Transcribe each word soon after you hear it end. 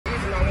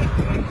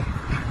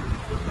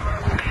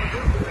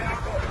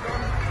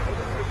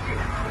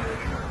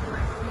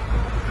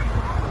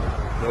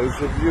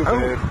Those of you,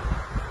 man.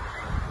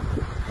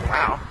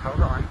 Wow,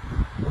 hold on.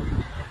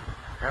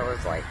 That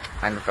was like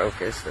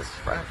unfocused as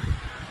fuck.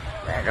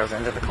 That goes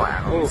into the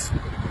clouds.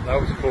 Oh, that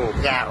was cool.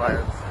 Yeah, it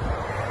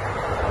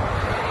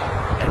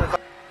was.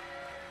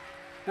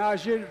 Now,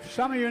 as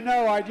some of you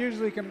know, I'd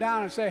usually come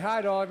down and say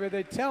hi to all of you.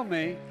 They'd tell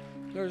me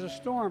there's a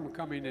storm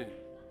coming in.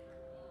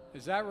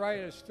 Is that right?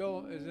 Is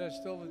that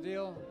still the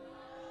deal?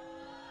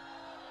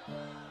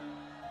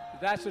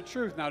 That's the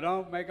truth. Now,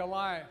 don't make a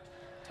lie.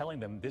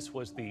 Telling them this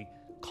was the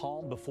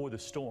calm before the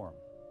storm.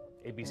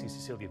 ABC's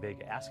Cecilia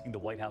Vega asking the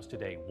White House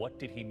today, what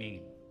did he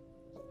mean?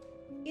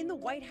 In the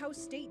White House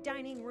state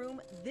dining room,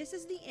 this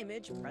is the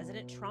image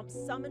President Trump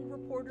summoned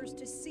reporters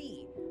to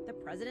see. The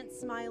president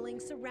smiling,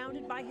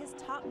 surrounded by his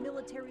top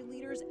military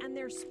leaders and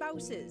their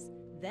spouses.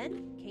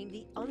 Then came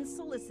the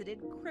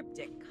unsolicited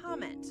cryptic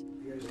comment.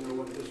 You guys know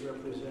what this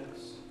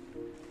represents?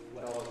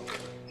 Well,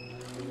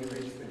 when we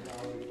reach the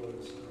calm before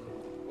the storm.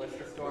 What's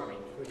the storming?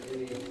 Could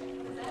be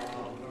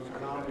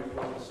calm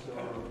before the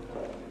storm.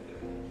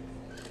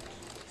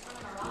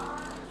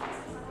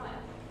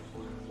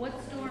 What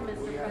storm,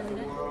 Mr. We have the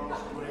President?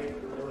 world's great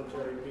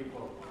military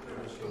people. I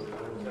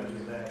will tell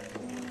you that.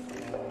 And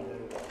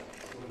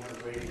we have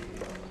great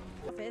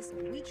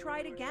people. We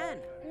tried again.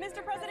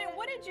 Mr. President,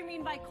 what did you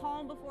mean by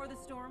calm before the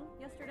storm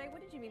yesterday?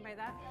 What did you mean by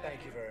that?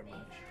 Thank you very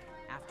much.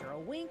 After a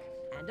wink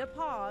and a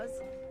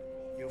pause.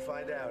 You'll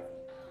find out.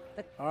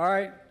 All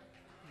right.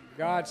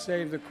 God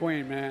save the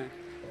Queen, man.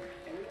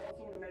 And we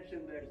also want to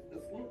mention there's a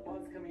slew of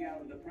buzz coming out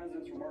of the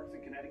president's remarks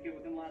in Connecticut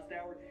within the last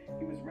hour.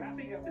 He was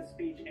wrapping up his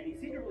speech, and he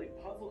seemed to really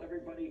puzzle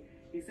everybody.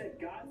 He said,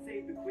 God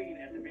save the Queen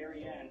at the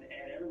very end,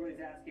 and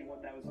everybody's asking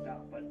what that was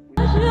about. But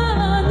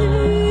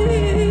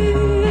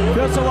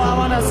First of all, I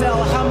want to say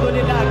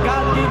Alhamdulillah,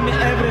 God gave me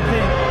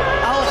everything.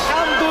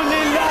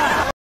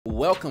 Alhamdulillah.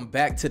 Welcome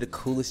back to the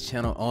coolest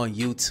channel on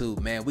YouTube,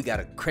 man. We got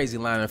a crazy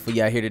lineup for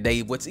y'all here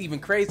today. What's even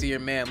crazier,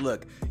 man,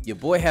 look, your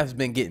boy has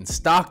been getting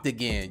stalked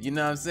again, you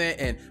know what I'm saying?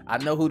 And I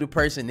know who the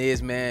person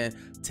is, man,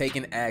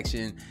 taking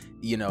action.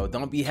 You know,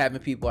 don't be having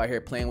people out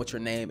here playing with your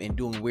name and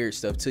doing weird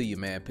stuff to you,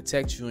 man.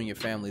 Protect you and your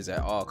families at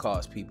all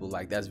costs, people.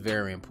 Like, that's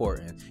very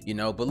important, you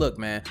know. But look,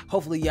 man,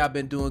 hopefully y'all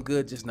been doing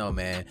good. Just know,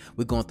 man,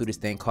 we're going through this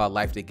thing called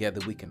life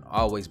together. We can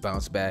always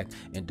bounce back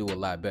and do a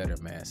lot better,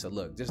 man. So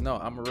look, just know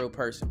I'm a real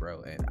person, bro,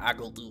 and I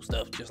go through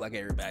stuff just like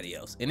everybody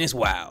else, and it's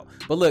wild.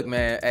 But look,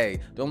 man, hey,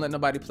 don't let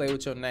nobody play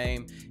with your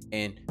name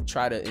and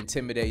try to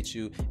intimidate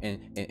you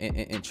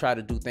and try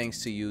to do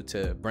things to you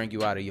to bring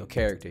you out of your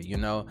character, you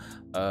know.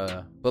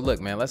 But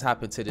look, man, let's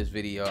hop into this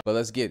video, but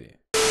let's get it.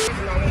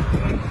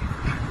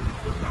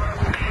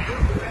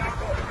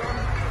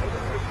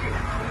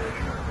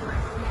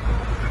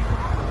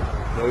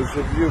 Those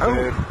of you,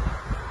 man.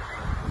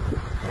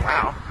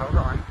 Wow, hold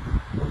on.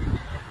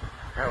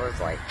 That was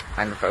like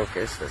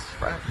unfocused as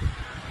fuck.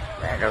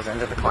 That goes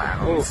into the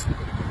clouds.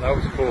 Oh, that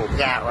was cool.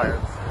 Yeah, it was.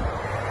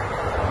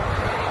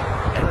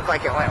 It looked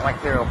like it went like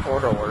through a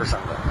portal or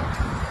something.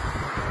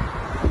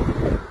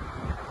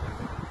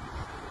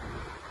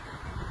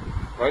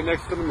 Right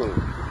next to the moon.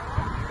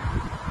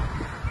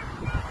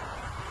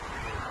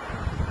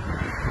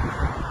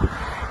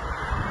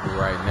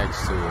 Right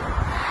next to it.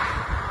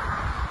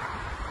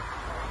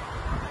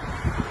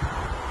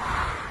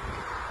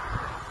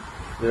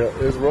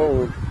 Yeah, it's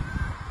rolling.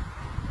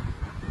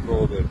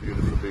 Roll that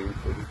beautiful bean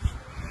footage.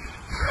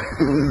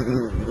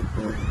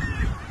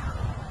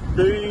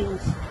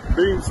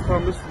 Beans,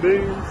 Thomas,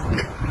 beans.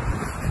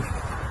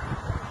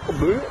 A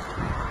bit.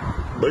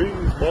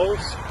 Beans,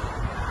 boss.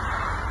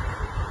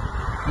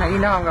 Now you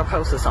know I'm gonna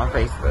post this on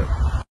Facebook.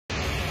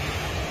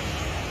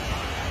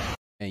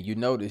 And you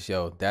notice,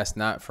 yo, that's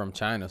not from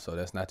China, so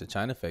that's not the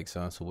China fake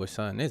son. So which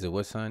son is it?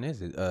 What son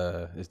is it?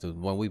 Is the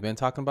one we've been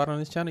talking about on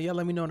this channel? Yeah,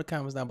 let me know in the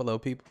comments down below,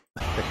 people.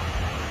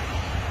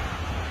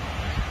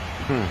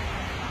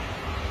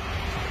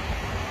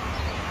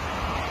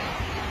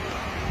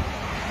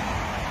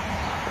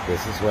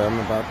 This is what I'm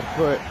about to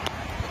put.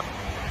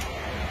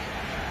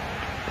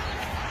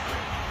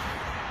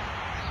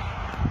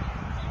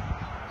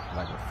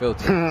 Like a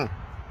filter.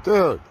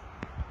 Dude.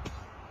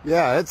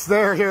 Yeah, it's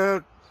there,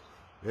 dude.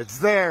 It's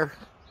there.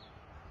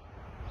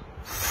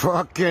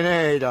 Fucking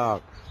A,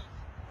 dog.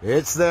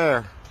 It's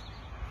there.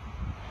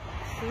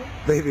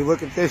 Baby,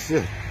 look at this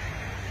shit.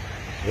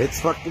 It's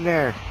fucking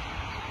there.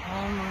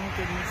 Oh my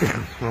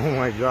goodness. Oh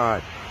my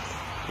god.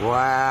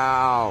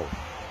 Wow.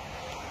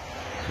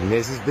 And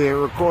this is being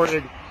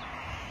recorded.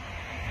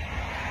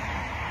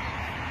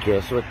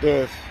 Just with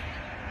this.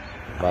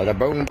 Bada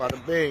boom, bada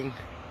bing.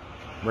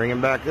 Bring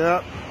him back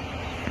up.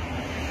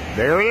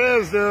 There it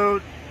is,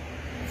 dude.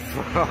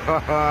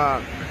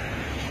 Fuck.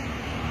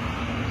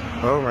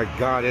 Oh my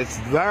god, it's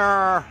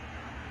there.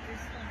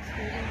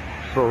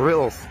 For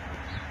real.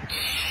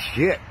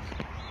 Shit.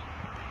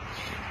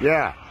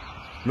 Yeah.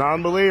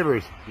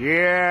 Non-believers.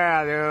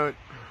 Yeah, dude.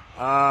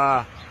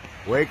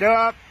 Wake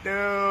up,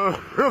 dude.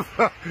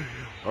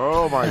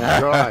 Oh my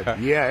god.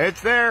 Yeah,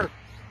 it's there.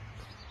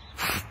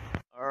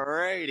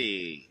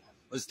 Alrighty.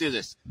 Let's do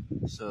this.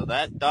 So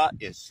that dot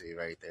you see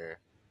right there,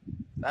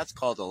 that's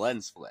called a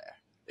lens flare.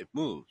 it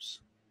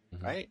moves,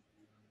 right?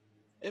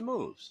 It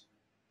moves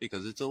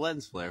because it's a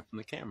lens flare from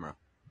the camera,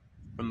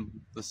 from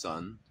the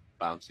sun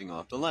bouncing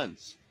off the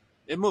lens.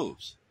 It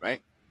moves,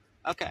 right?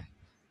 Okay.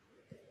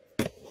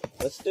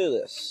 Let's do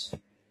this.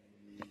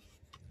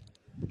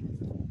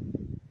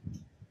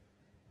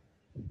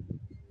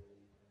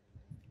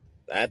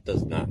 That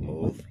does not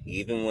move.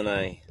 Even when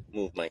I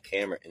move my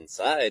camera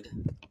inside,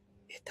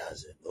 it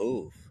doesn't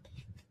move.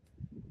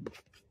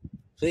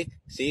 See,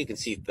 you can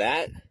see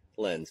that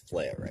lens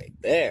flare right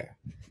there.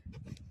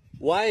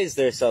 Why is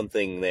there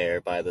something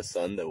there by the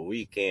sun that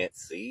we can't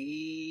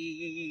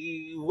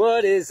see?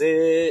 What is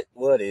it?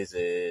 What is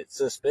it?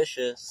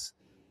 Suspicious.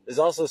 There's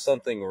also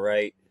something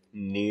right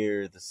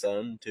near the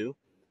sun, too.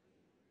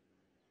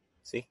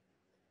 See?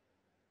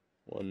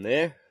 One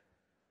there.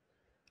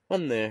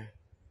 One there.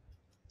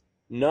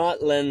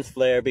 Not lens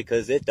flare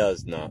because it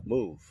does not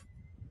move.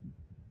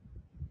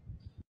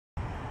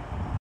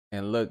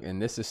 And look, and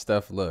this is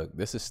stuff,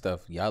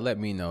 y'all let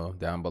me know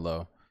down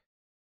below.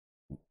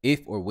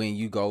 If or when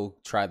you go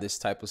try this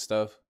type of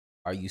stuff,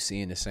 are you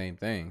seeing the same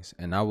things?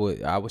 And I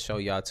would show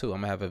y'all too.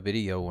 I'm gonna have a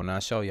video when I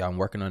show y'all. I'm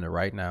working on it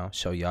right now.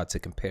 Show y'all to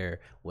compare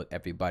what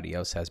everybody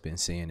else has been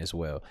seeing as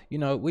well. You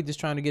know, we're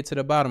just trying to get to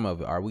the bottom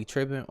of it. Are we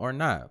tripping or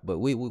not? But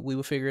we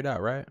will figure it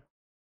out, right?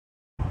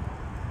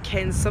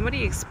 Can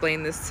somebody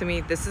explain this to me?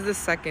 This is the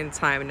second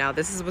time now.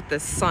 This is with the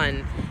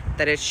sun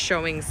that it's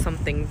showing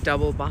something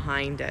double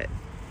behind it.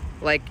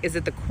 Like, is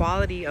it the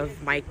quality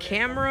of my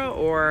camera,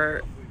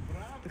 or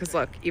because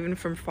look, even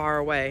from far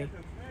away,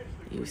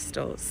 you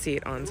still see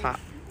it on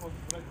top.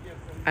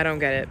 I don't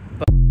get it,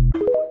 but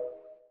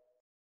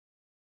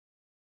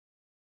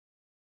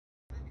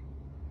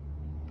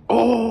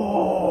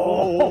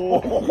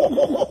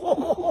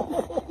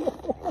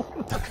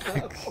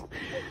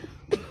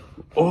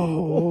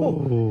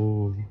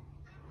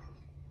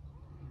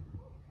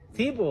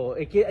Sí, po,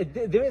 es que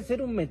debe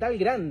ser un metal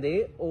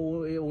grande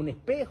o un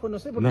espejo, no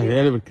sé. Porque, No,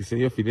 dale, porque se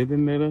dio filete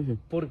en la gracia.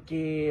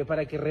 Porque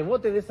para que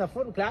rebote de esa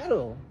forma,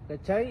 claro,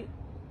 ¿cachai?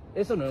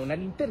 Eso no es una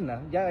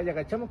linterna, ya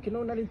cachamos que no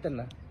es una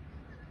linterna.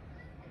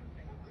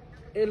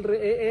 Es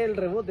el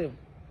rebote.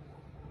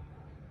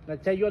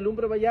 ¿Cachai? Yo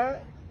alumbro para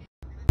allá.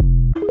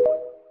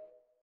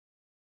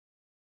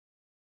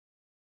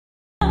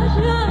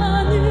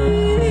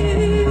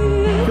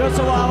 First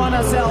of all, I want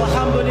to say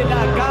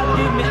Alhamdulillah, God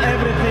gave me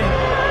everything.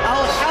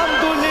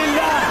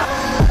 Alhamdulillah.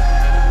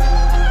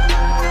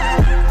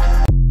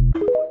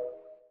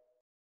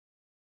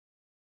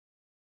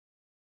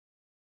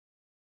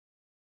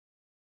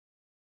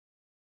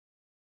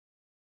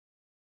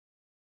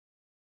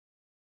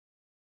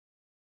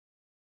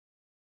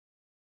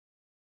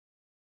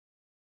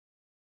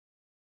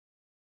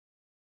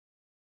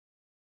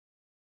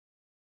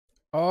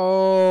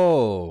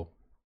 Oh.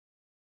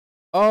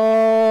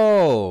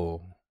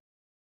 Oh.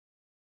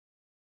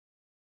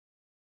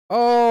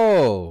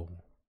 Oh.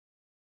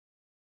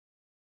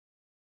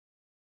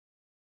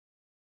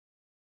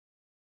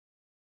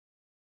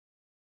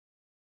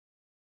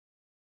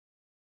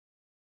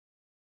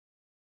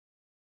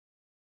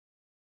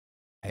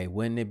 Hey,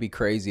 wouldn't it be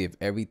crazy if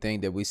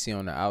everything that we see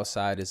on the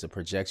outside is a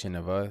projection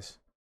of us?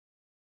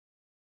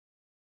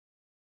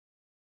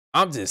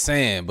 I'm just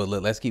saying, but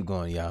look, let's keep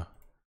going, y'all.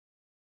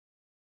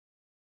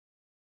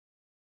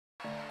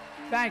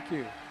 Thank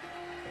you.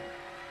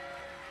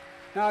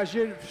 Now, as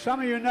some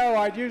of you know,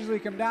 I'd usually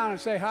come down and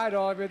say hi to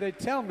all of you. They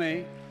tell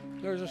me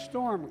there's a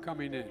storm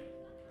coming in.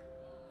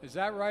 Is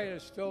that right?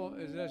 Is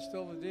that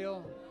still the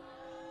deal?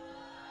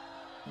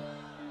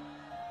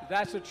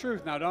 That's the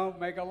truth. Now, don't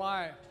make a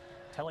lie.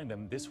 Telling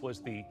them this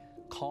was the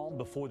calm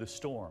before the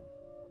storm.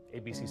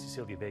 ABC's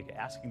Cecilia Vega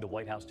asking the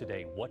White House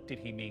today, what did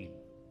he mean?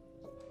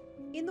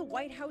 In the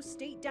White House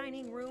state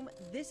dining room,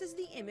 this is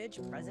the image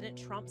President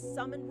Trump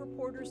summoned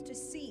reporters to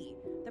see.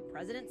 The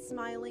president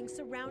smiling,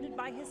 surrounded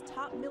by his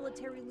top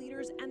military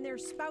leaders and their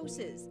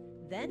spouses.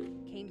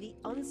 Then came the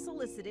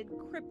unsolicited,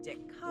 cryptic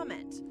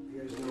comment.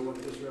 You guys know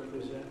what this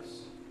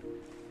represents?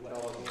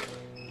 Well,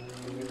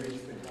 when we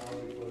reach the calm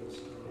before the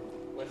storm.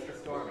 What's the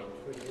storming?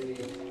 Could be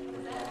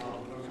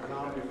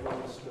calm before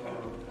the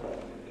storm.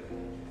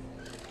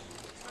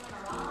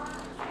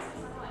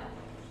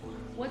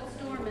 What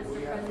storm, Mr.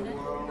 We have the President?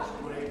 world's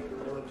great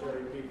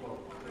military people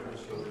in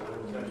this room. I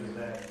will tell you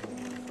that. And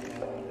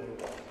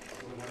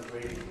we have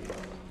great people.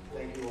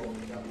 Thank you all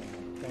for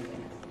coming. Thank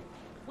you.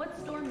 What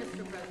storm,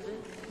 Mr.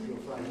 President? You'll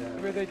find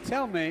out. Where they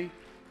tell me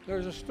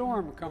there's a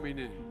storm coming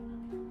in.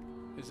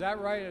 Is that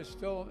right? Is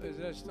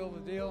that still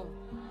the deal?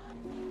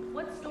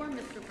 What storm,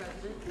 Mr.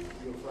 President?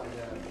 You'll find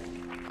out.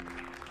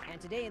 And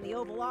today in the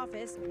Oval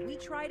Office, we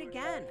tried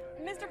again.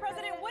 Mr.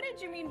 President, what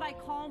did you mean by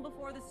calm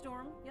before the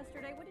storm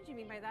yesterday? What did you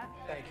mean by that?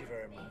 Thank you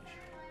very much.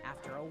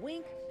 After a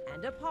wink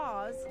and a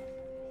pause,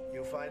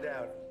 You'll find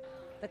out.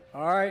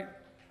 All right.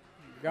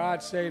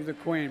 God save the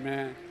Queen,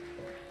 man.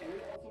 And we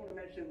also want to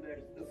mention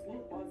there's a slew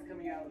of buzz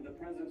coming out of the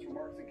president's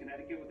remarks in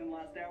Connecticut within the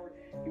last hour.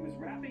 He was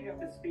wrapping up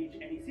his speech,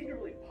 and he seemed to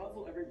really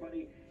puzzle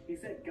everybody. He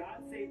said,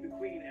 God save the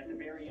Queen at the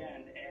very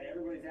end, and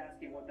everybody's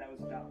asking what that was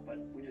about, but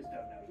we just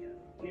don't know yet.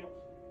 Neil?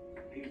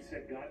 He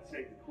said, God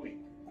save the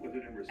Queen. Was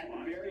it in response?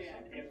 At the very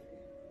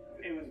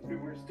end,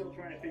 we're still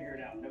trying to figure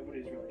it out.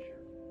 Nobody's really sure.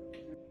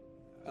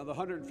 Of the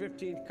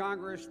 115th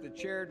Congress, the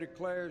chair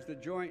declares the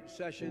joint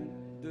session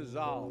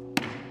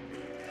dissolved.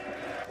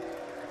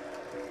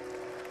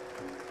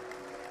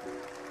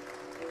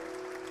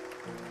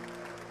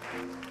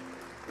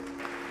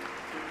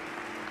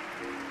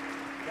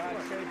 God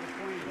save the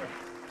Queen.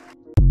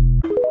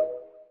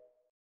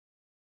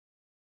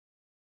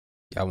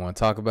 Y'all want to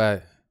talk about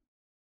it?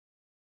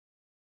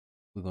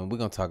 We're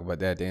gonna talk about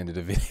that at the end of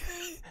the video.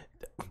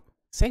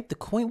 Save the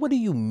Queen? What do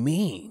you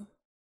mean?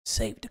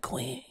 Save the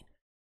Queen?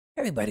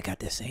 Everybody got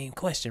the same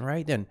question,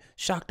 right? Then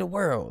shock the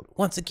world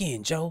once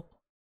again, Joe.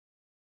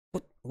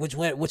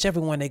 Whichever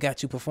one they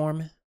got you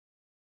performing,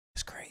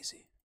 it's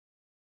crazy.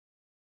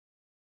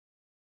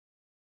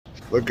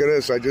 Look at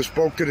this. I just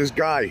spoke to this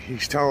guy.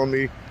 He's telling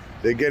me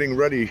they're getting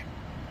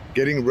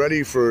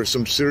ready for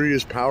some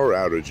serious power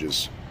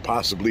outages,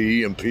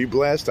 possibly EMP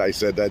blast. I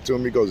said that to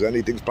him. He goes,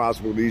 anything's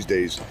possible these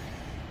days.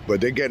 But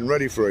they're getting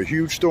ready for a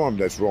huge storm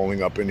that's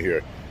rolling up in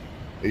here.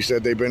 He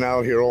said they've been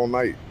out here all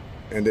night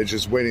and they're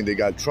just waiting. They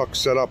got trucks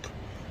set up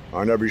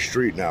on every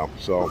street now.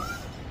 So,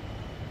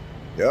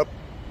 yep,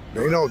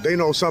 they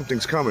know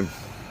something's coming.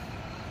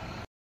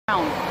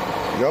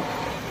 Yep.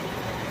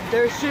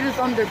 Their shit is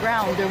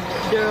underground.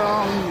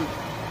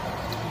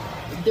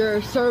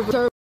 Their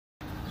server.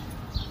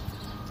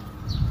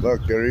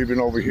 Look, they're even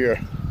over here.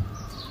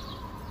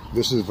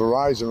 This is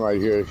Verizon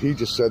right here. He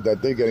just said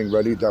that they're getting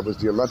ready. That was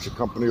the electric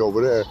company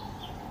over there.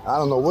 I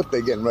don't know what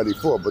they're getting ready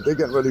for, but they're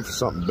getting ready for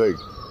something big.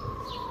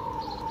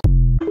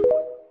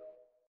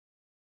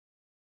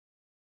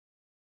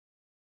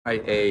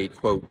 A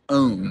quote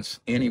owns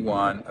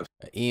anyone of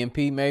EMP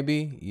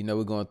maybe. You know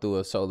we're going through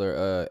a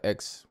solar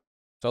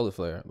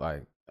flare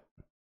like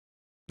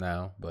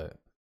now, but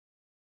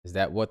is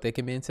that what they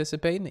can be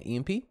anticipating? The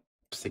EMP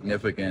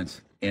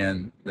significance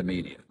in the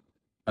media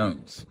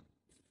owns.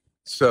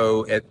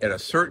 So at a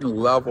certain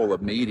level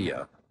of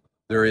media,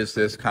 there is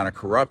this kind of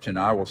corruption.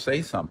 I will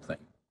say something.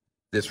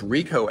 This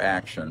RICO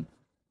action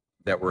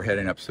that we're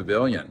heading up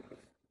civilian,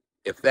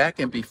 if that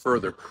can be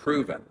further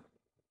proven,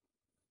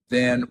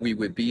 then we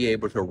would be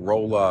able to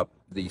roll up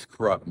these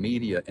corrupt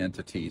media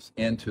entities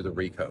into the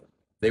RICO.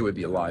 They would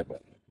be liable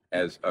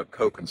as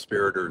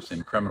co-conspirators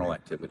in criminal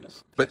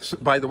activities. But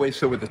by the way,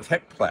 so with the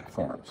tech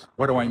platforms,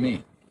 what do I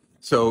mean?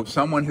 So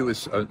someone who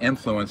is an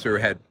influencer,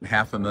 had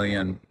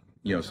 500,000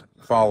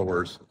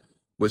 followers,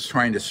 was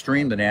trying to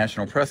stream the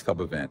National Press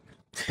Club event.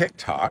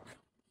 TikTok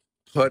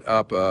put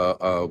up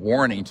a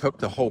warning, took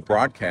the whole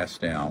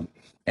broadcast down,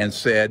 and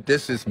said,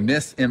 this is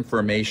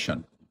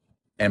misinformation,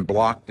 and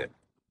blocked it.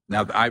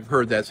 Now, I've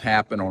heard that's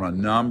happened on a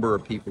number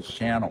of people's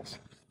channels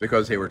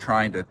because they were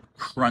trying to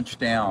crunch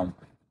down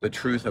the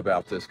truth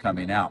about this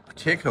coming out,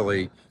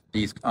 particularly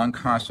these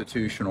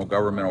unconstitutional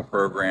governmental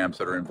programs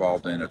that are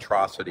involved in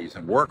atrocities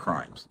and war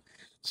crimes.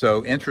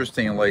 So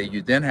interestingly,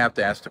 you then have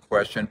to ask the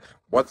question,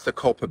 what's the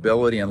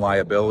culpability and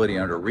liability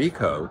under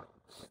RICO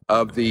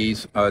of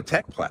these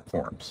tech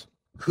platforms?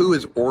 Who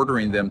is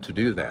ordering them to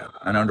do that,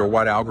 and under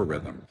what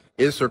algorithm?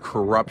 Is there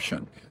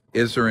corruption?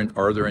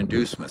 Are there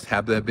inducements?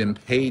 Have they been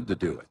paid to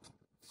do it?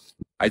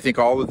 I think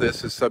all of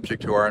this is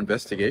subject to our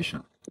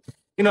investigation.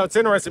 It's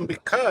interesting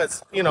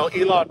because,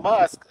 Elon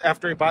Musk,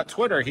 after he bought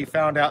Twitter, he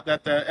found out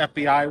that the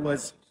FBI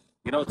was,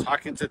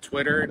 talking to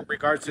Twitter in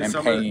regards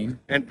to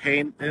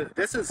paying.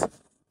 This is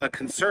a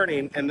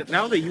concerning, and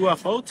now the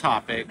UFO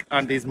topic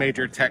on these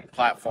major tech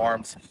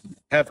platforms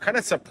have kind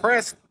of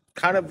suppressed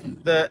kind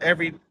of the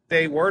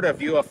everyday word of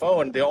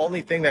UFO, and the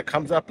only thing that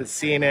comes up is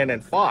CNN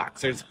and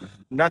Fox. There's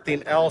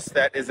nothing else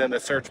that is in the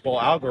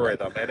searchable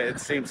algorithm, and it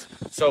seems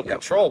so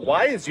controlled.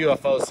 Why is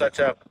UFO such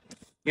a,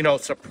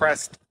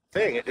 suppressed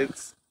thing?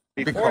 It's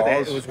before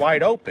that it was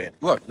wide open.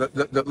 Look,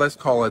 let's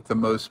call it the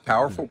most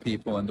powerful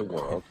people in the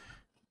world.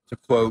 To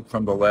quote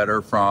from the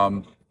letter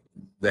from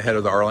the head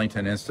of the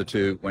Arlington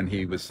Institute when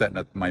he was setting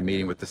up my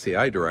meeting with the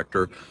CIA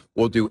director,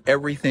 will do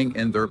everything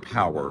in their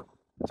power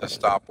to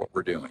stop what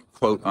we're doing,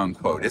 quote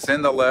unquote. It's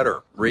in the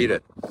letter. Read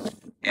it.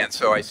 And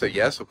so I say,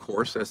 yes, of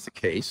course, that's the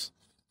case.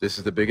 This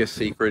is the biggest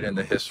secret in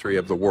the history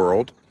of the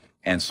world,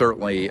 and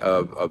certainly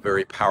of a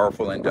very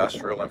powerful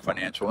industrial and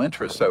financial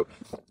interest. So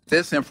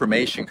this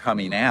information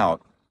coming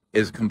out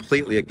is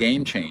completely a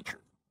game changer,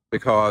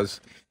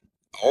 because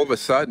all of a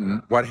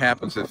sudden, what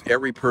happens if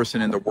every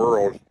person in the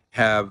world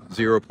have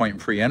 0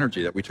 point free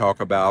energy that we talk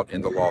about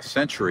in the lost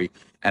century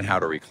and how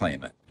to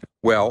reclaim it?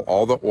 Well,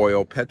 all the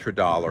oil,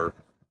 petrodollar,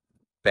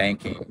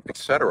 banking,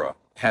 etc.,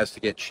 has to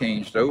get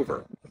changed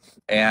over.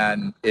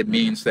 And it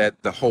means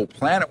that the whole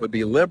planet would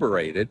be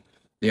liberated,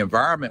 the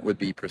environment would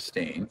be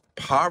pristine,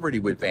 poverty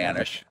would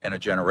vanish in a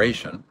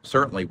generation,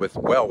 certainly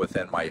well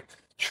within my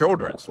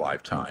children's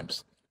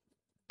lifetimes.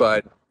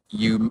 But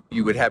you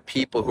would have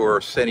people who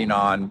are sitting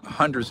on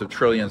hundreds of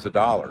trillions of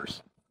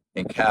dollars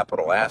in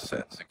capital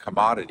assets and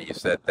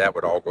commodities that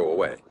would all go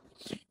away.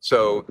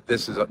 So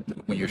this is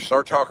when you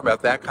start talking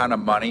about that kind of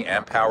money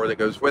and power that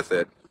goes with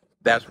it,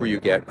 that's where you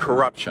get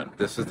corruption.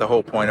 This is the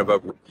whole point of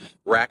a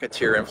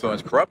racketeer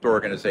influence corrupt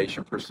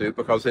organization pursuit,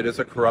 because it is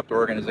a corrupt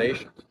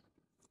organization.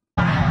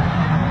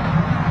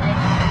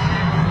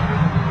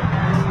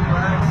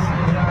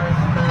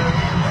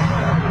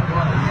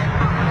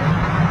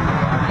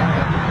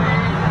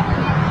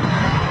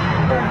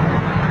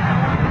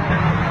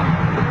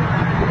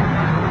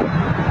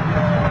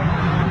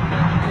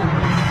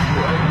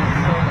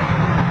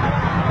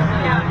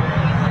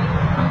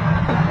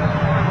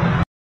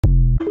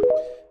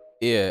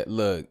 Yeah,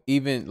 look,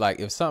 even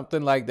like if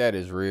something like that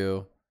is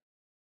real,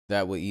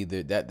 that would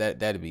either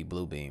that'd be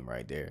Blue Beam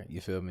right there. You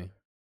feel me?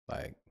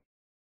 Like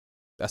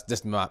that's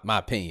just my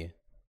opinion.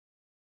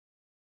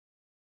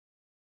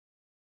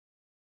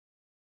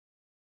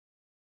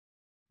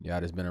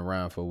 Y'all that's been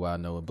around for a while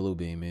know what Blue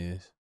Beam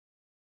is.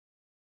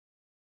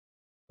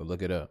 But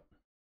look it up.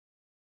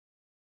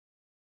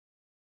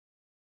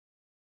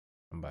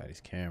 Somebody's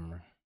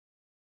camera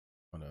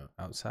on the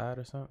outside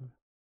or something.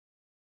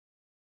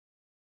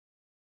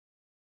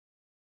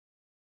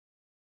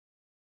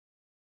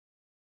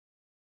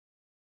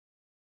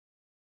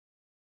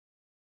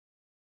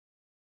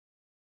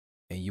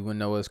 And you wanna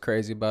know what's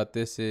crazy about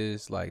this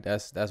is like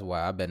that's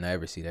why I bet not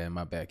ever see that in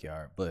my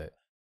backyard. But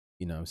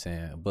you know what I'm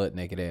saying, a butt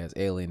naked ass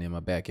alien in my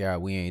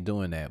backyard, we ain't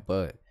doing that.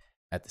 But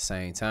at the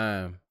same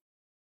time,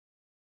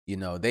 you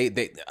know,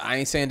 I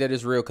ain't saying that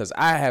it's real because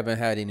I haven't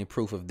had any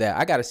proof of that.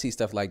 I gotta see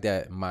stuff like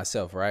that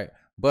myself, right?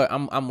 But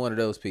I'm one of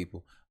those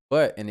people.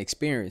 But and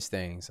experience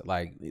things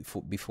like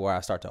before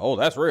I start to, oh,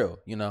 that's real,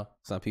 you know,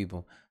 some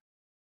people.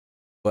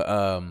 But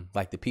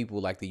like the people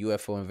like the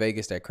UFO in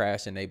Vegas that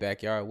crashed in their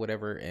backyard,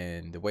 whatever,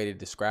 and the way they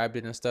described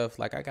it and stuff,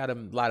 like I got a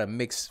lot of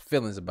mixed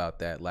feelings about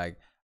that. Like,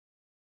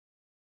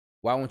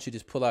 why won't you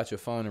just pull out your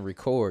phone and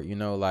record, you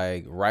know,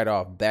 like right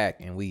off back,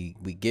 and we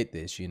get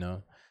this, you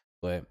know?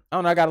 But I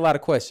don't know, I got a lot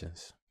of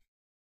questions.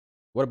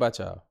 What about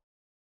y'all?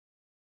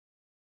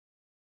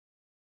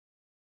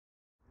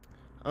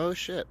 Oh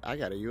shit, I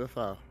got a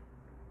UFO.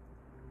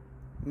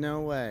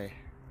 No way.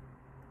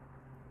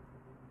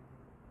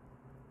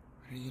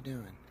 What are you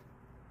doing?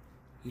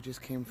 You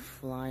just came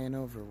flying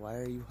over. Why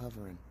are you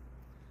hovering?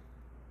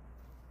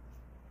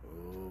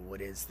 Oh, what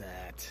is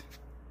that?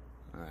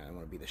 Alright, I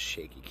want to be the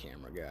shaky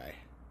camera guy.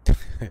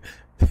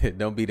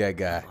 Don't be that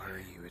guy. Where are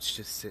you? It's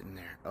just sitting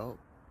there. Oh.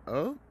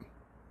 Oh.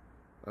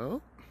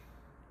 Oh.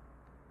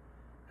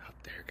 Up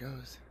there it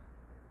goes.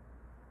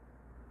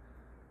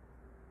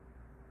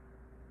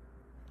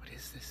 What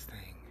is this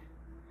thing?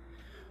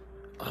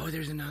 Oh,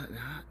 there's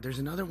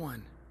another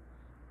one.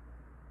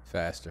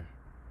 Faster.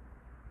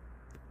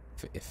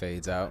 It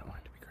fades out. I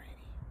want it to be grainy.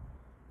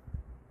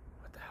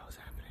 What the hell is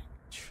happening?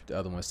 The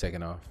other one's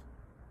taking off.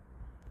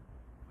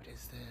 What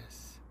is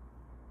this?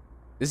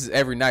 This is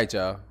every night,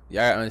 y'all.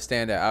 Y'all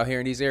understand that out here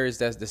in these areas,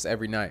 that's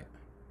every night.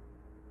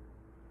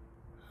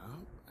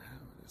 Oh,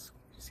 you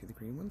see the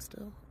green one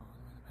still? All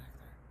the way in the back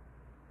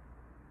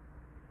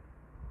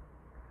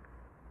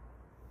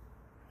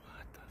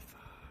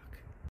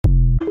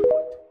there. What the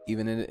fuck?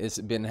 Even it's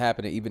been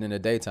happening even in the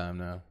daytime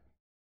now.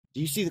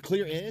 Do you see the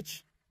clear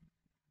edge?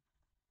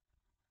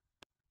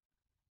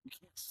 You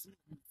can't see.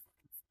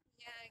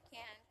 Yeah, I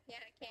can. Yeah,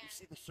 I can. You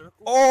see the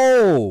circle?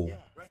 Oh! Yeah,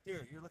 right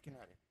there. You're looking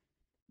at it.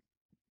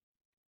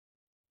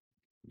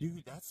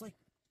 Dude, that's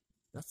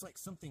like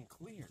something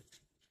clear.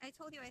 I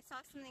told you I saw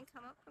something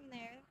come up from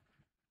there.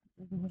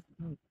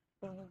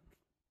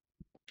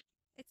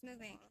 It's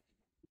moving.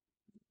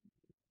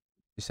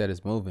 You said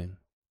it's moving.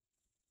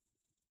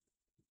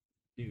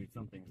 Dude,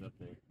 something's up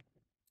there.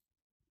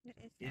 What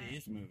is It that?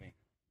 is moving.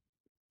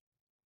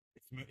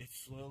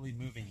 It's slowly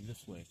moving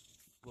this way.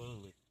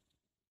 Slowly.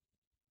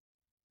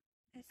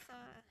 I saw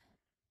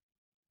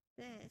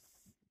this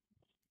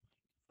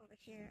over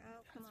here.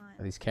 Oh, come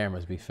on. These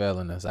cameras be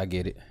failing us. I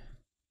get it.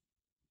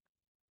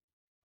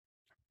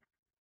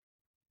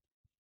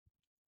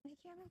 My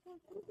camera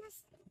can't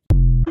focus.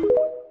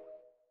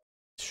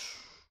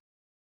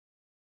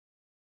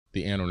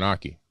 The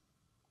Anunnaki.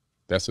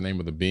 That's the name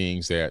of the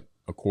beings that,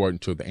 according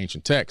to the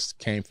ancient texts,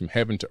 came from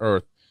heaven to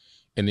earth.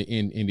 In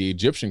the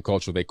Egyptian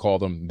culture, they call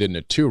them the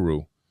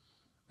Natiru.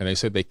 And they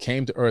said they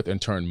came to earth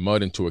and turned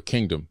mud into a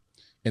kingdom.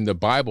 In the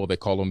Bible, they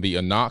call them the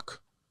Anak.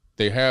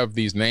 They have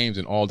these names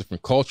in all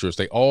different cultures.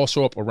 They all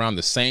show up around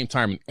the same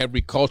time in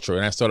every culture.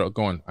 And I started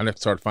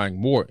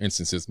finding more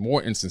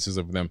instances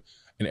of them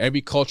in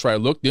every culture I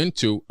looked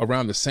into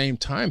around the same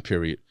time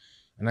period.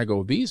 And I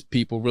go, these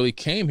people really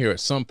came here at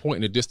some point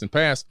in the distant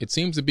past. It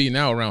seems to be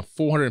now around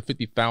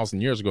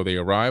 450,000 years ago they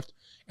arrived.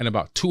 And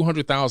about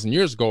 200,000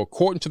 years ago,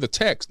 according to the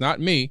text,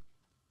 not me,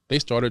 they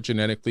started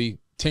genetically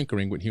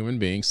tinkering with human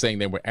beings, saying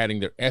they were adding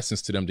their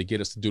essence to them to get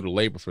us to do the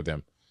labor for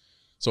them.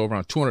 So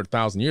around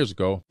 200,000 years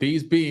ago,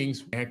 these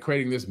beings had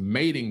created this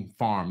mating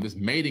farm, this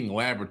mating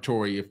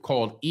laboratory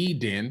called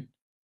Eden.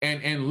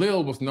 And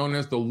Lil was known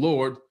as the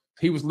Lord.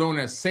 He was known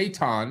as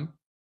Satan,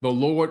 the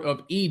Lord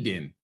of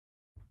Eden.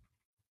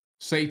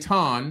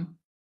 Satan,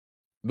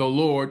 the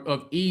Lord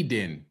of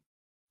Eden.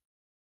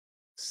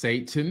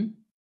 Satan.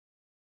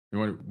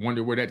 You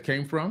wonder where that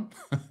came from?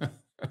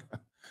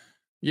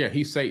 Yeah,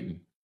 he's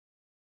Satan.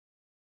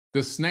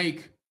 The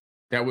snake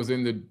that was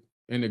in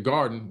the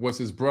garden was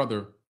his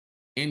brother,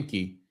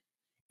 Enki.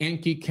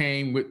 Enki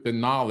came with the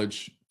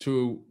knowledge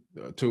to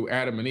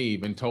Adam and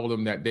Eve and told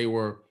them that they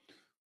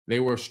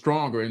were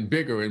stronger and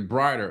bigger and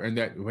brighter, and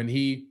that when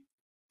he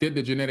did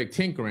the genetic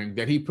tinkering,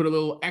 that he put a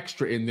little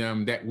extra in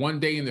them, that one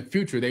day in the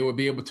future they would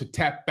be able to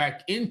tap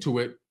back into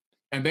it,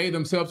 and they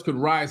themselves could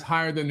rise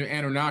higher than the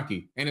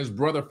Anunnaki. And his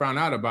brother found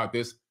out about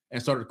this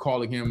and started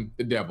calling him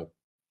the devil.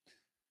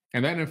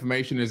 And that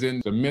information is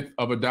in the Myth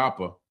of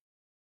Adapa,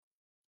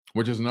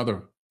 which is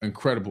another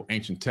incredible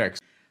ancient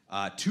text.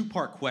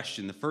 Two-part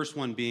question. The first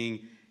one being,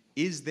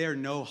 is there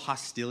no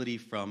hostility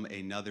from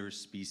another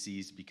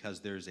species because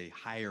there's a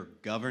higher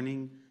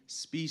governing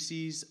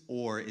species,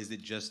 or is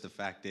it just the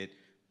fact that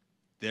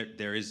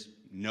there is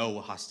no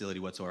hostility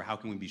whatsoever? How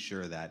can we be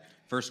sure of that?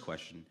 First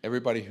question.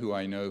 Everybody who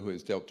I know who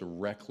has dealt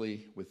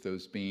directly with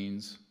those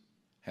beings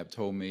have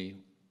told me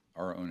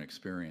our own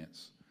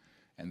experience,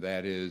 and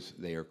that is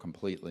they are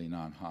completely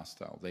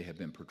non-hostile. They have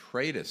been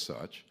portrayed as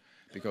such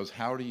because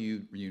how do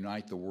you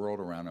unite the world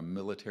around a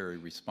military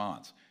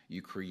response?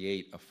 You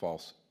create a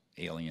false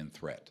alien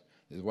threat.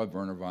 This is what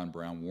Wernher von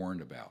Braun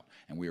warned about,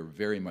 and we are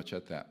very much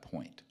at that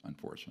point,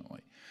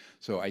 unfortunately.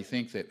 So I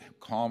think that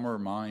calmer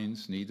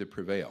minds need to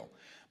prevail,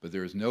 but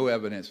there is no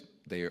evidence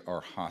they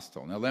are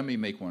hostile. Now let me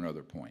make one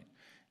other point.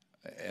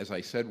 As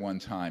I said one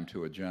time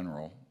to a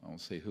general, I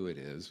won't say who it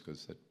is,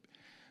 because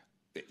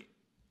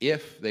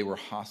if they were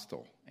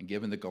hostile, and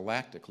given the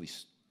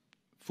galactically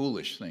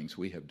foolish things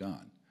we have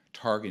done,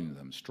 targeting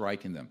them,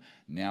 striking them,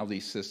 now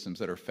these systems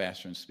that are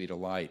faster than the speed of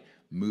light,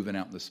 moving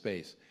out into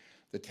space,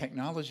 the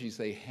technologies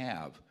they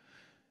have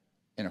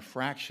in a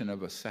fraction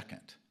of a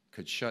second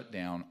could shut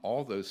down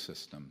all those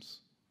systems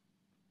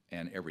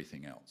and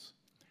everything else.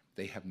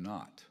 They have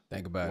not.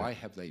 Think about it. Why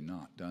have they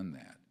not done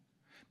that?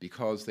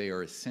 Because they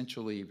are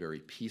essentially very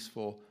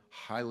peaceful,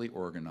 highly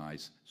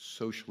organized,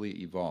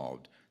 socially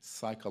evolved,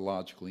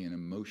 psychologically and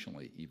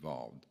emotionally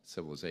evolved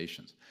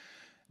civilizations.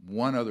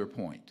 One other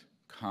point,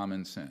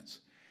 common sense.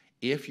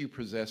 If you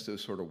possess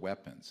those sort of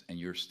weapons and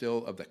you're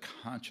still of the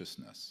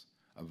consciousness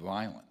of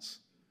violence,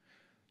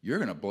 you're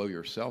going to blow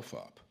yourself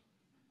up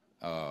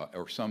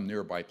or some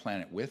nearby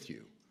planet with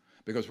you.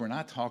 Because we're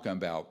not talking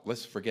about,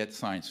 let's forget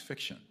science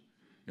fiction.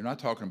 You're not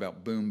talking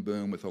about boom,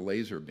 boom with a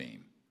laser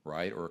beam,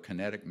 right? Or a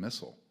kinetic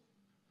missile,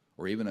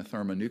 or even a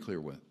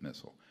thermonuclear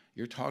missile.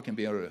 You're talking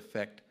being able to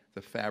affect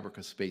the fabric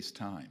of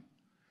space-time.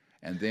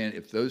 And then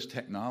if those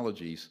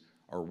technologies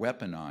are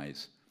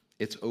weaponized,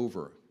 it's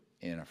over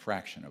in a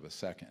fraction of a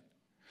second.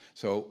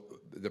 So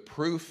the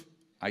proof,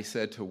 I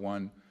said to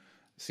one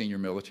senior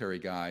military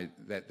guy,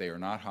 that they are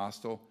not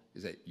hostile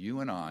is that you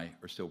and I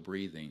are still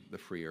breathing the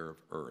free air of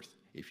Earth.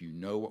 If you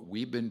know what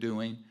we've been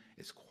doing,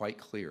 it's quite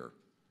clear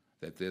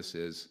that this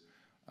is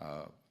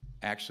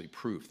actually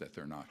proof that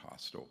they're not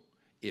hostile.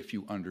 If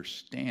you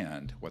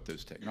understand what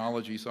those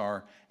technologies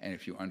are, and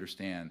if you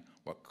understand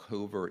what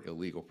covert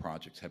illegal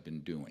projects have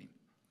been doing.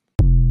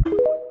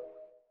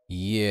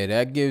 Yeah,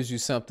 that gives you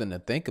something to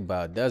think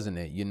about, doesn't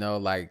it? You know,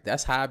 like,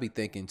 that's how I be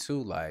thinking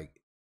too. Like,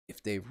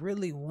 if they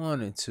really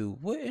wanted to,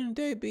 wouldn't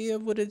they be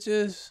able to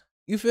just,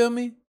 you feel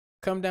me?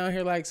 Come down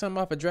here like something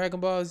off of Dragon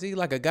Ball Z,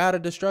 like a god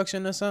of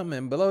destruction or something,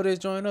 and blow this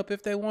joint up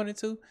if they wanted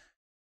to?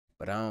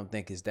 But I don't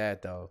think it's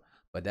that, though.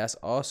 But that's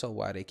also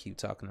why they keep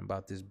talking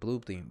about this blue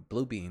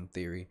beam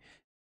theory,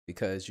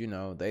 because, you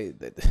know, they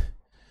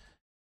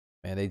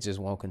man, they just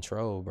want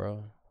control,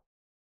 bro.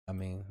 I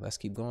mean, let's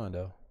keep going,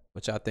 though.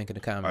 What y'all think in the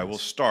comments? I will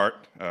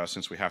start,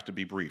 since we have to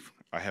be brief.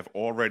 I have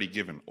already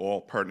given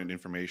all pertinent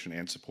information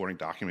and supporting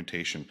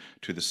documentation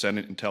to the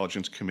Senate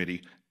Intelligence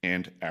Committee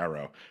and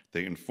ARROW.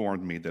 They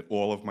informed me that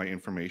all of my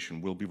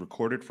information will be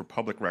recorded for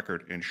public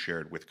record and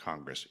shared with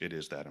Congress. It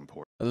is that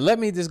important. Let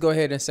me just go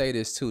ahead and say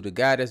this, too. The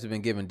guy that's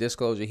been given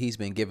disclosure, he's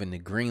been given the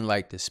green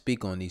light to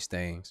speak on these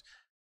things.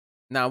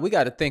 Now, we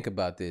got to think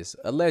about this.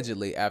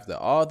 Allegedly, after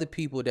all the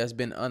people that's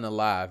been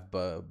unalive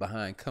but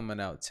behind coming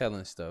out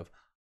telling stuff,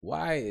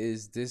 why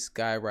is this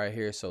guy right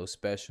here so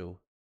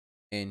special?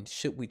 And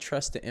should we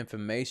trust the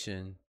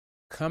information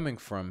coming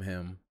from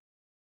him?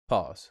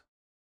 Pause.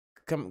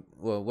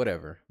 Well,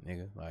 whatever,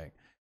 nigga. Like,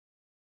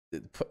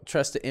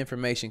 trust the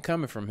information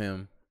coming from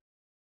him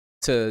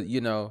to,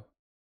 you know,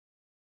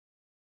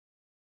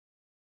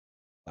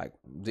 like,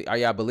 are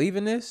y'all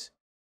believing this?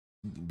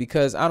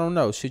 Because I don't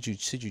know. Should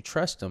you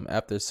trust them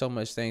after so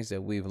much things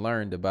that we've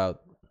learned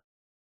about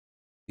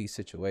these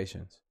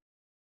situations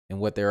and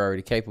what they're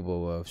already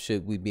capable of?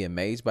 Should we be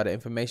amazed by the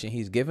information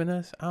he's given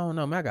us? I don't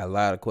know, man. I got a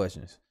lot of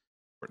questions.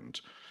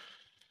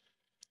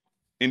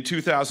 In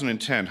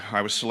 2010,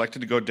 I was selected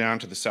to go down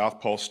to the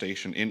South Pole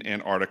Station in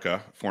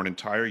Antarctica for an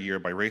entire year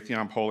by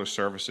Raytheon Polar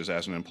Services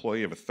as an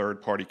employee of a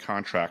third-party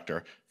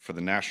contractor for the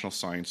National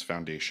Science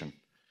Foundation.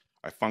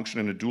 I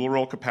functioned in a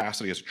dual-role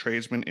capacity as a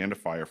tradesman and a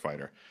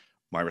firefighter.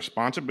 My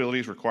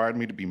responsibilities required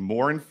me to be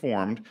more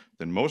informed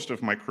than most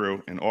of my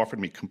crew and offered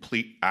me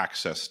complete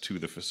access to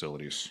the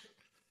facilities.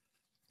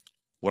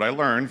 What I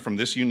learned from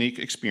this unique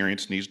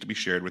experience needs to be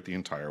shared with the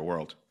entire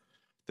world.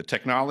 The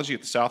technology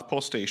at the South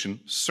Pole Station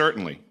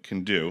certainly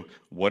can do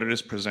what it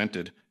is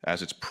presented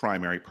as its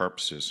primary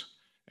purposes,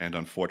 and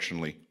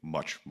unfortunately,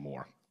 much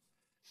more.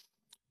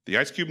 The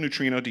IceCube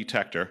neutrino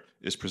detector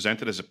is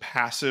presented as a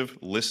passive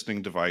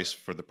listening device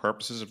for the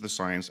purposes of the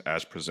science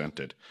as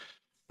presented.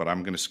 But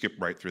I'm going to skip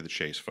right through the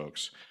chase,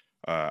 folks.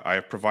 I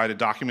have provided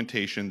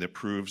documentation that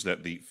proves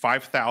that the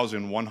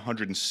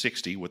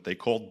 5,160, what they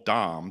call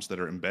DOMs, that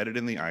are embedded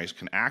in the ice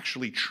can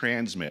actually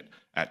transmit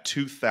at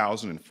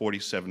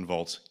 2,047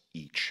 volts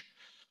each.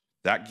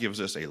 That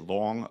gives us a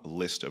long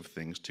list of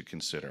things to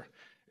consider.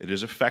 It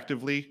is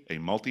effectively a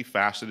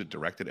multifaceted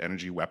directed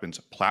energy weapons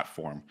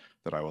platform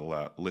that I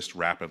will list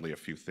rapidly a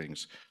few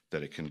things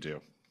that it can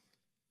do.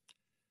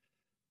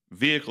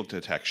 Vehicle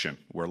detection.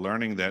 We're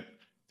learning that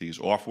these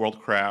off-world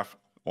craft,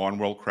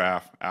 on-world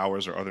craft,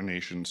 ours or other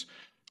nations,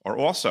 are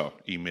also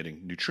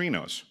emitting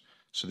neutrinos.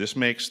 So this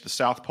makes the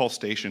South Pole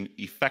Station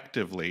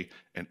effectively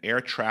an air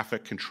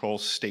traffic control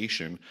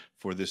station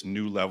for this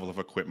new level of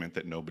equipment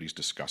that nobody's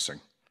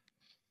discussing.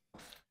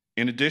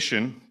 In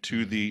addition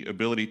to the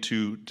ability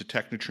to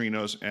detect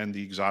neutrinos and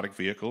the exotic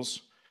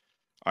vehicles,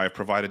 I have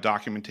provided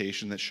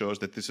documentation that shows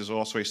that this is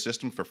also a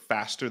system for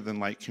faster than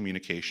light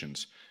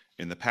communications.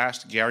 In the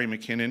past, Gary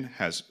McKinnon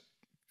has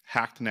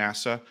hacked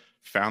NASA,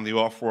 found the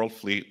off-world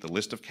fleet, the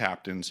list of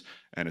captains,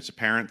 and it's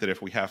apparent that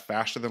if we have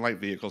faster than light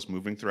vehicles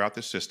moving throughout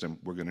the system,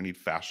 we're going to need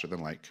faster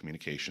than light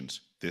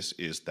communications. This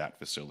is that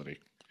facility.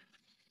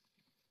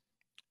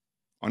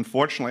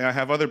 Unfortunately, I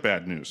have other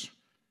bad news.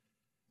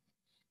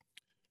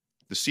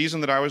 The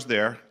season that I was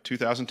there,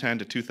 2010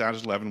 to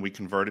 2011, we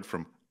converted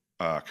from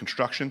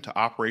construction to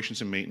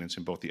operations and maintenance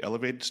in both the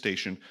elevated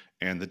station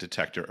and the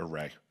detector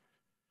array.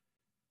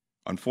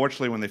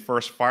 Unfortunately, when they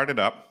first fired it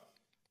up,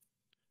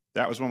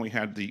 that was when we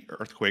had the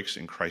earthquakes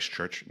in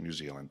Christchurch, New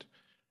Zealand.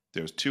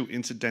 There was 2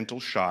 incidental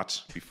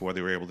shots before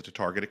they were able to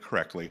target it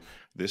correctly.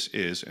 This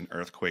is an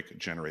earthquake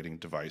generating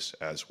device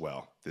as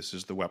well. This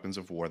is the weapons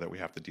of war that we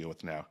have to deal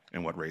with now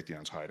and what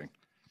Raytheon's hiding.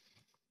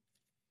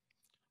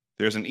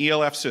 There's an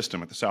ELF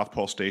system at the South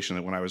Pole Station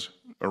that when I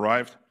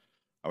arrived,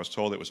 I was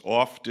told it was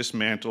off,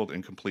 dismantled,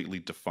 and completely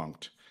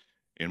defunct.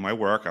 In my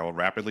work, I will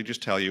rapidly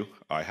just tell you,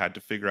 I had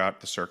to figure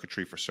out the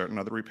circuitry for certain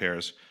other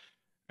repairs,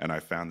 and I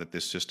found that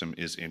this system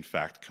is in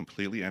fact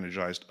completely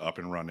energized, up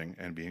and running,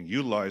 and being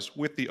utilized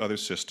with the other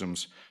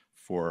systems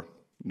for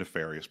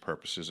nefarious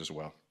purposes as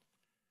well.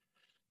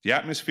 The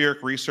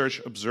Atmospheric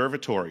Research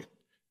Observatory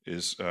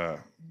is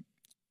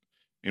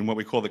in what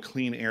we call the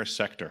clean air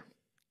sector.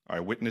 I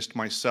witnessed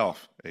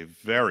myself a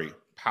very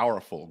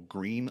powerful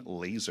green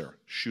laser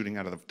shooting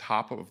out of the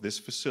top of this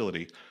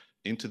facility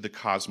into the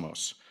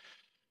cosmos.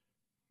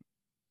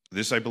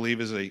 This, I believe,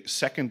 is a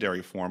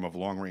secondary form of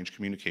long-range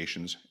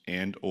communications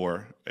and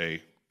or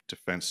a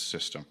defense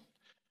system.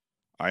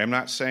 I am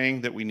not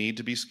saying that we need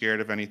to be scared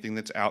of anything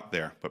that's out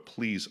there, but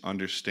please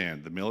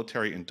understand the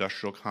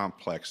military-industrial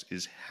complex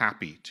is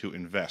happy to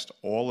invest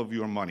all of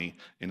your money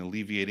in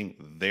alleviating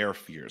their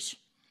fears.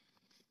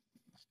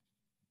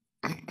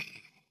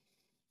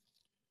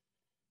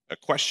 A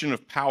question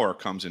of power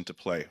comes into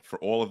play for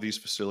all of these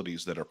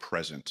facilities that are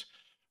present.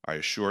 I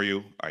assure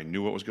you, I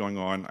knew what was going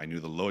on. I knew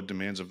the load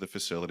demands of the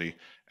facility,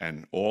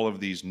 and all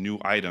of these new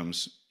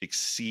items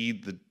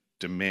exceed the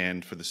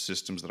demand for the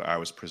systems that I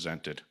was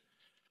presented.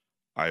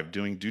 I am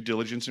doing due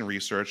diligence and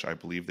research. I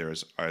believe there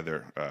is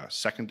either a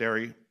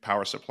secondary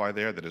power supply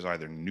there that is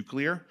either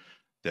nuclear,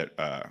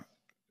 that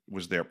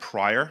was there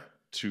prior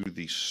to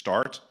the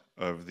start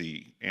of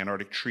the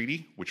Antarctic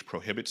Treaty, which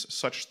prohibits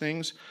such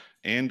things,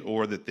 and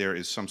or that there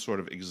is some sort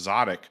of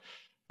exotic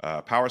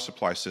power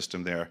supply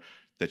system there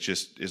that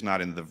just is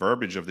not in the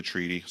verbiage of the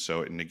treaty,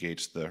 so it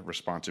negates the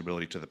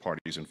responsibility to the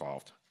parties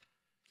involved.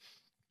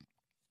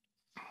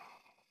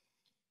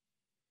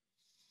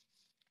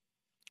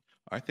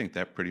 I think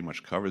that pretty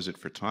much covers it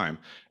for time.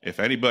 If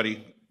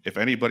anybody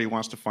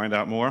wants to find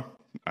out more,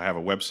 I have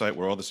a website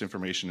where all this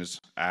information is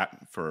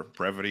at. For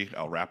brevity,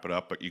 I'll wrap it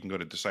up, but you can go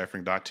to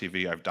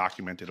deciphering.tv. I've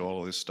documented all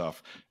of this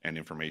stuff, and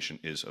information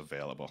is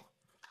available.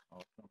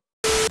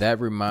 That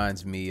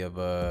reminds me of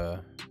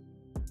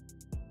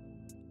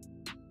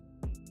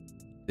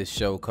this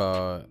show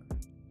called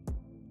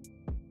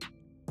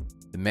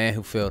The Man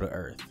Who Fell to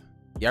Earth.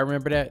 Y'all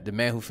remember that? The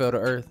Man Who Fell to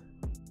Earth?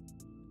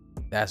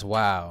 That's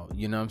wild.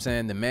 You know what I'm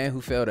saying? The Man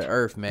Who Fell to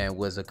Earth, man,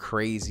 was a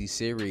crazy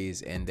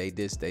series, and they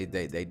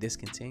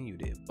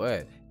discontinued it.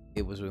 But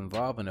it was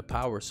involving a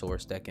power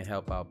source that can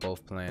help out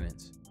both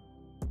planets.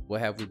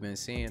 What have we been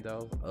seeing,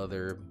 though?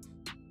 Other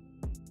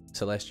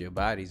celestial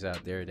bodies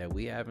out there that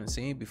we haven't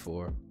seen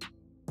before.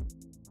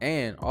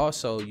 And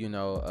also, you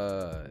know,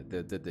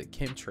 the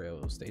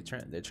chemtrails,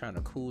 they're trying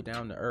to cool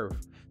down the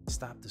Earth,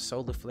 stop the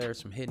solar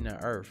flares from hitting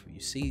the Earth. You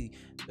see,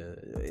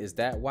 is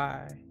that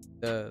why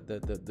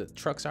the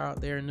trucks are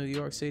out there in New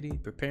York City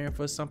preparing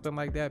for something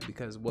like that?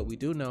 Because what we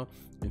do know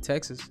in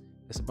Texas,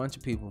 it's a bunch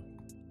of people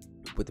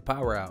with the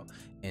power out,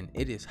 and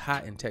it is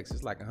hot in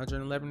Texas, like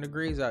 111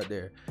 degrees out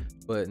there.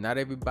 But not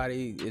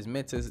everybody is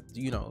meant to,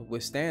 you know,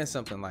 withstand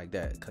something like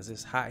that, because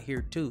it's hot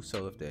here too.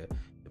 So if the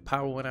the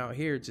power went out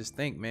here, just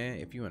think, man,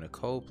 if you're in a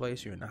cold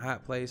place, you're in a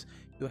hot place,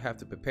 you'll have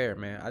to prepare,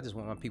 man. I just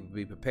want my people to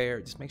be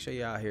prepared. Just make sure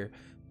you're out here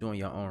doing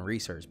your own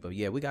research. But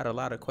yeah, we got a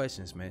lot of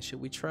questions, man.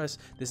 Should we trust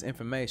this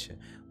information?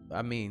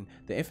 I mean,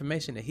 the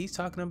information that he's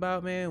talking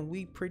about, man,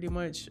 we pretty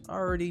much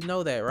already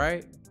know that,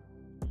 right?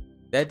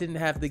 That didn't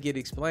have to get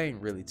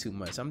explained really too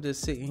much. I'm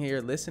just sitting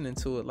here listening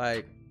to it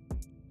like,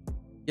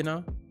 you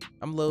know,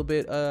 I'm a little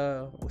bit,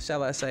 what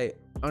shall I say,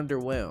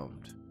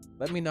 underwhelmed.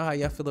 Let me know how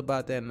y'all feel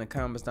about that in the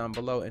comments down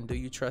below. And do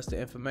you trust the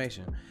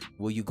information?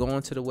 Will you go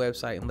onto the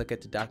website and look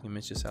at the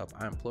documents yourself?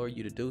 I implore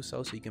you to do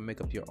so you can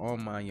make up your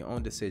own mind, your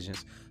own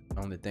decisions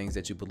on the things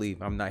that you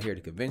believe. I'm not here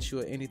to convince you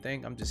of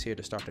anything. I'm just here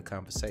to start the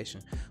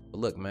conversation. But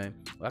look, man,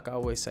 like I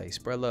always say,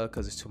 spread love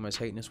because there's too much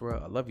hate in this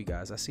world. I love you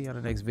guys. I'll see you on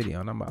the next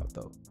video, and I'm out,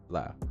 though.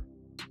 Live.